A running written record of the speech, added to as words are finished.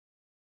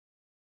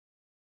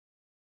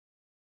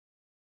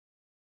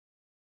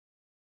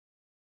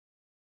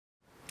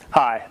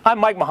Hi, I'm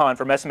Mike Mahan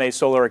from SMA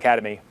Solar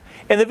Academy.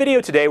 In the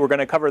video today, we're going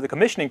to cover the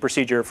commissioning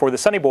procedure for the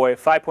Sunny Boy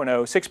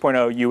 5.0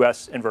 6.0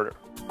 US inverter.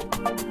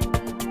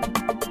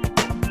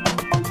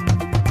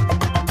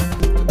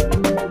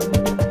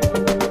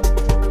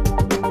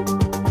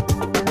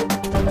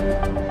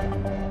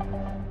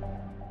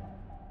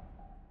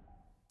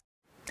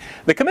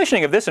 The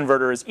commissioning of this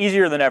inverter is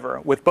easier than ever,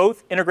 with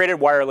both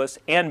integrated wireless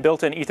and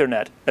built-in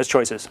Ethernet as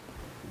choices.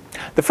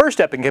 The first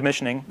step in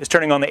commissioning is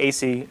turning on the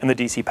AC and the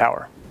DC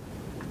power.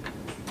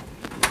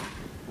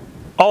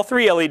 All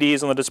three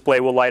LEDs on the display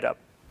will light up.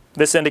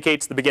 This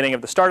indicates the beginning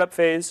of the startup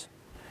phase.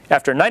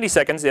 After 90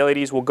 seconds, the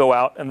LEDs will go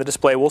out and the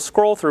display will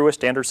scroll through a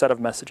standard set of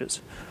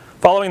messages.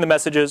 Following the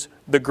messages,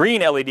 the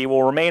green LED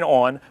will remain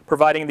on,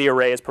 providing the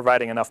array is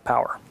providing enough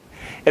power.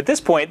 At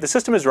this point, the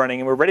system is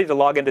running and we're ready to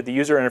log into the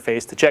user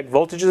interface to check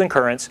voltages and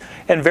currents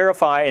and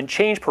verify and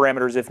change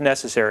parameters if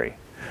necessary.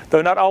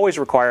 Though not always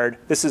required,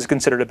 this is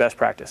considered a best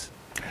practice.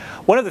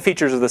 One of the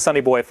features of the Sunny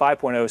Boy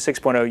 5.0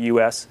 6.0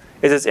 US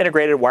is its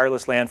integrated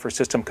wireless LAN for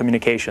system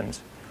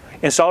communications.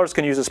 Installers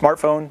can use a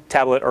smartphone,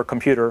 tablet, or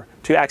computer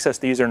to access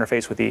the user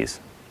interface with ease.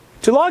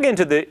 To log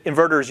into the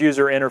inverter's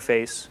user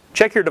interface,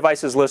 check your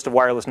device's list of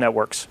wireless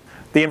networks.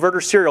 The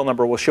inverter serial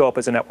number will show up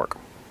as a network.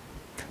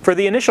 For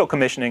the initial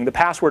commissioning, the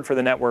password for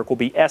the network will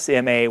be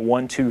SMA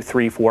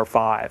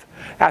 12345.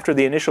 After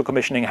the initial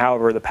commissioning,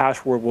 however, the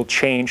password will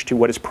change to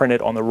what is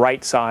printed on the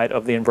right side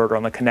of the inverter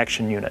on the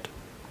connection unit.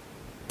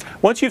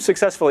 Once you've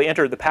successfully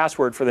entered the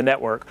password for the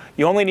network,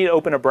 you only need to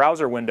open a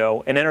browser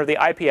window and enter the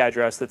IP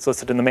address that's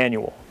listed in the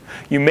manual.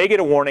 You may get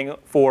a warning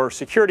for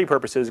security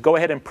purposes. Go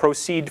ahead and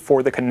proceed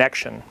for the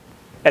connection.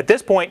 At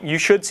this point, you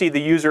should see the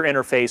user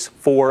interface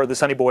for the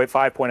Sunny Boy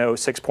 5.0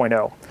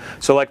 6.0.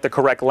 Select the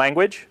correct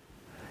language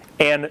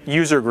and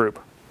user group.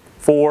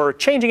 For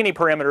changing any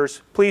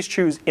parameters, please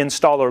choose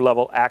installer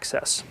level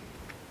access.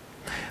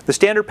 The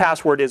standard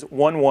password is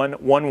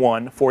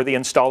 1111 for the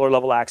installer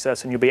level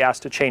access, and you'll be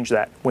asked to change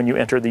that when you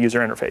enter the user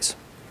interface.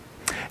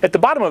 At the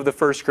bottom of the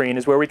first screen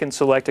is where we can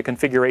select a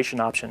configuration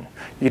option.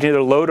 You can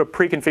either load a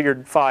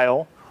pre-configured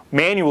file,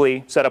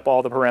 manually set up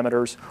all the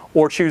parameters,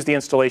 or choose the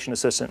installation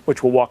assistant,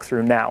 which we'll walk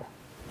through now.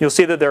 You'll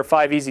see that there are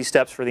 5 easy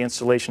steps for the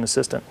installation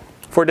assistant.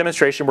 For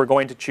demonstration, we're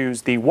going to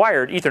choose the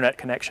wired Ethernet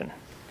connection.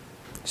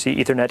 See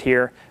Ethernet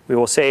here. We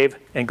will save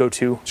and go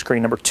to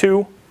screen number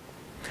 2.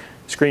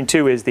 Screen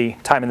 2 is the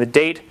time and the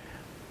date.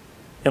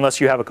 Unless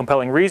you have a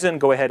compelling reason,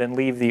 go ahead and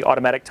leave the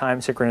automatic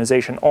time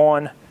synchronization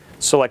on,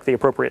 select the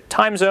appropriate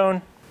time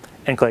zone,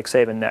 and click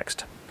Save and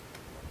Next.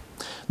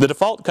 The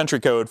default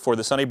country code for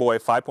the Sunny Boy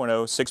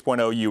 5.0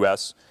 6.0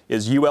 US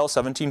is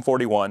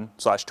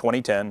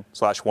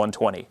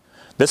UL1741/2010/120.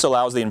 This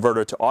allows the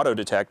inverter to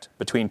auto-detect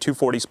between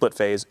 240 split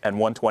phase and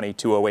 120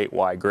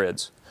 208Y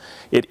grids.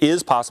 It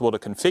is possible to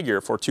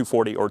configure for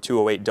 240 or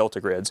 208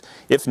 delta grids.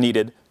 If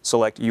needed,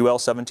 select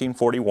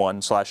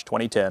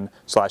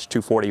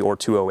UL1741/2010/240 or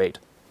 208.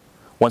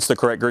 Once the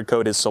correct grid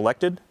code is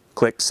selected,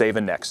 click Save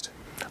and Next.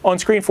 On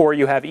screen 4,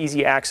 you have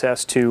easy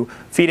access to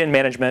feed-in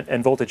management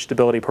and voltage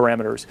stability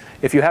parameters.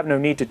 If you have no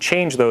need to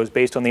change those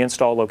based on the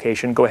install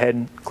location, go ahead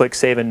and click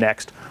Save and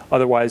Next.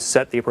 Otherwise,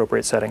 set the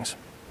appropriate settings.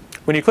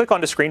 When you click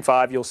onto screen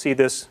 5, you'll see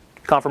this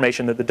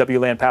confirmation that the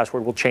WLAN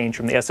password will change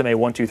from the SMA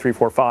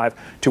 12345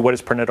 to what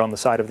is printed on the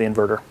side of the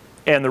inverter.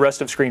 And the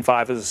rest of screen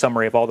 5 is a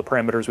summary of all the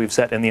parameters we've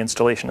set in the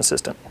installation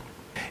assistant.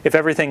 If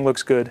everything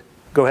looks good,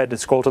 go ahead and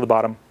scroll to the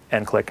bottom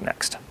and click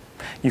Next.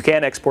 You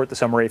can export the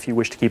summary if you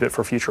wish to keep it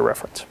for future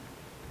reference.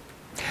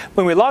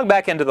 When we log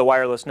back into the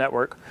wireless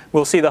network,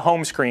 we'll see the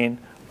home screen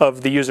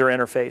of the user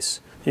interface.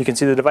 You can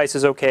see the device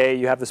is okay.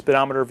 You have the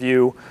speedometer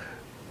view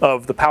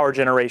of the power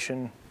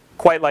generation,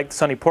 quite like the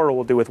Sunny Portal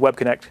will do with Web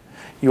Connect.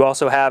 You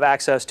also have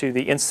access to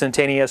the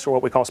instantaneous, or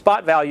what we call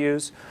spot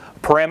values,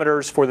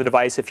 parameters for the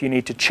device if you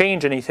need to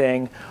change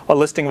anything, a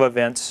listing of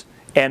events,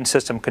 and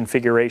system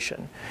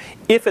configuration.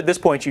 If at this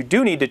point you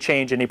do need to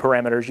change any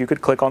parameters, you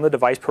could click on the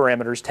Device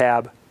Parameters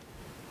tab,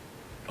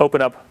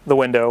 open up the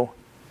window,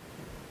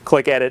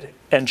 click Edit,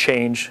 and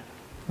change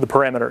the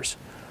parameters.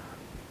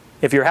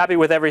 If you're happy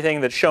with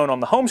everything that's shown on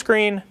the home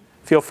screen,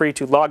 feel free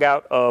to log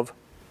out of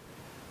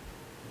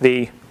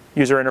the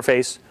user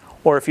interface.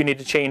 Or if you need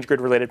to change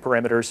grid-related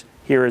parameters,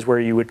 here is where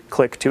you would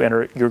click to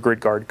enter your grid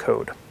guard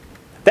code.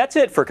 That's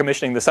it for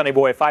commissioning the Sunny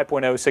Boy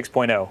 5.0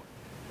 6.0.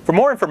 For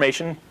more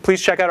information,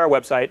 please check out our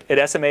website at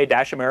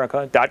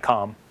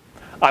sma-america.com.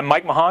 I'm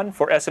Mike Mahan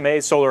for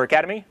SMA Solar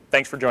Academy.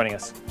 Thanks for joining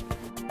us.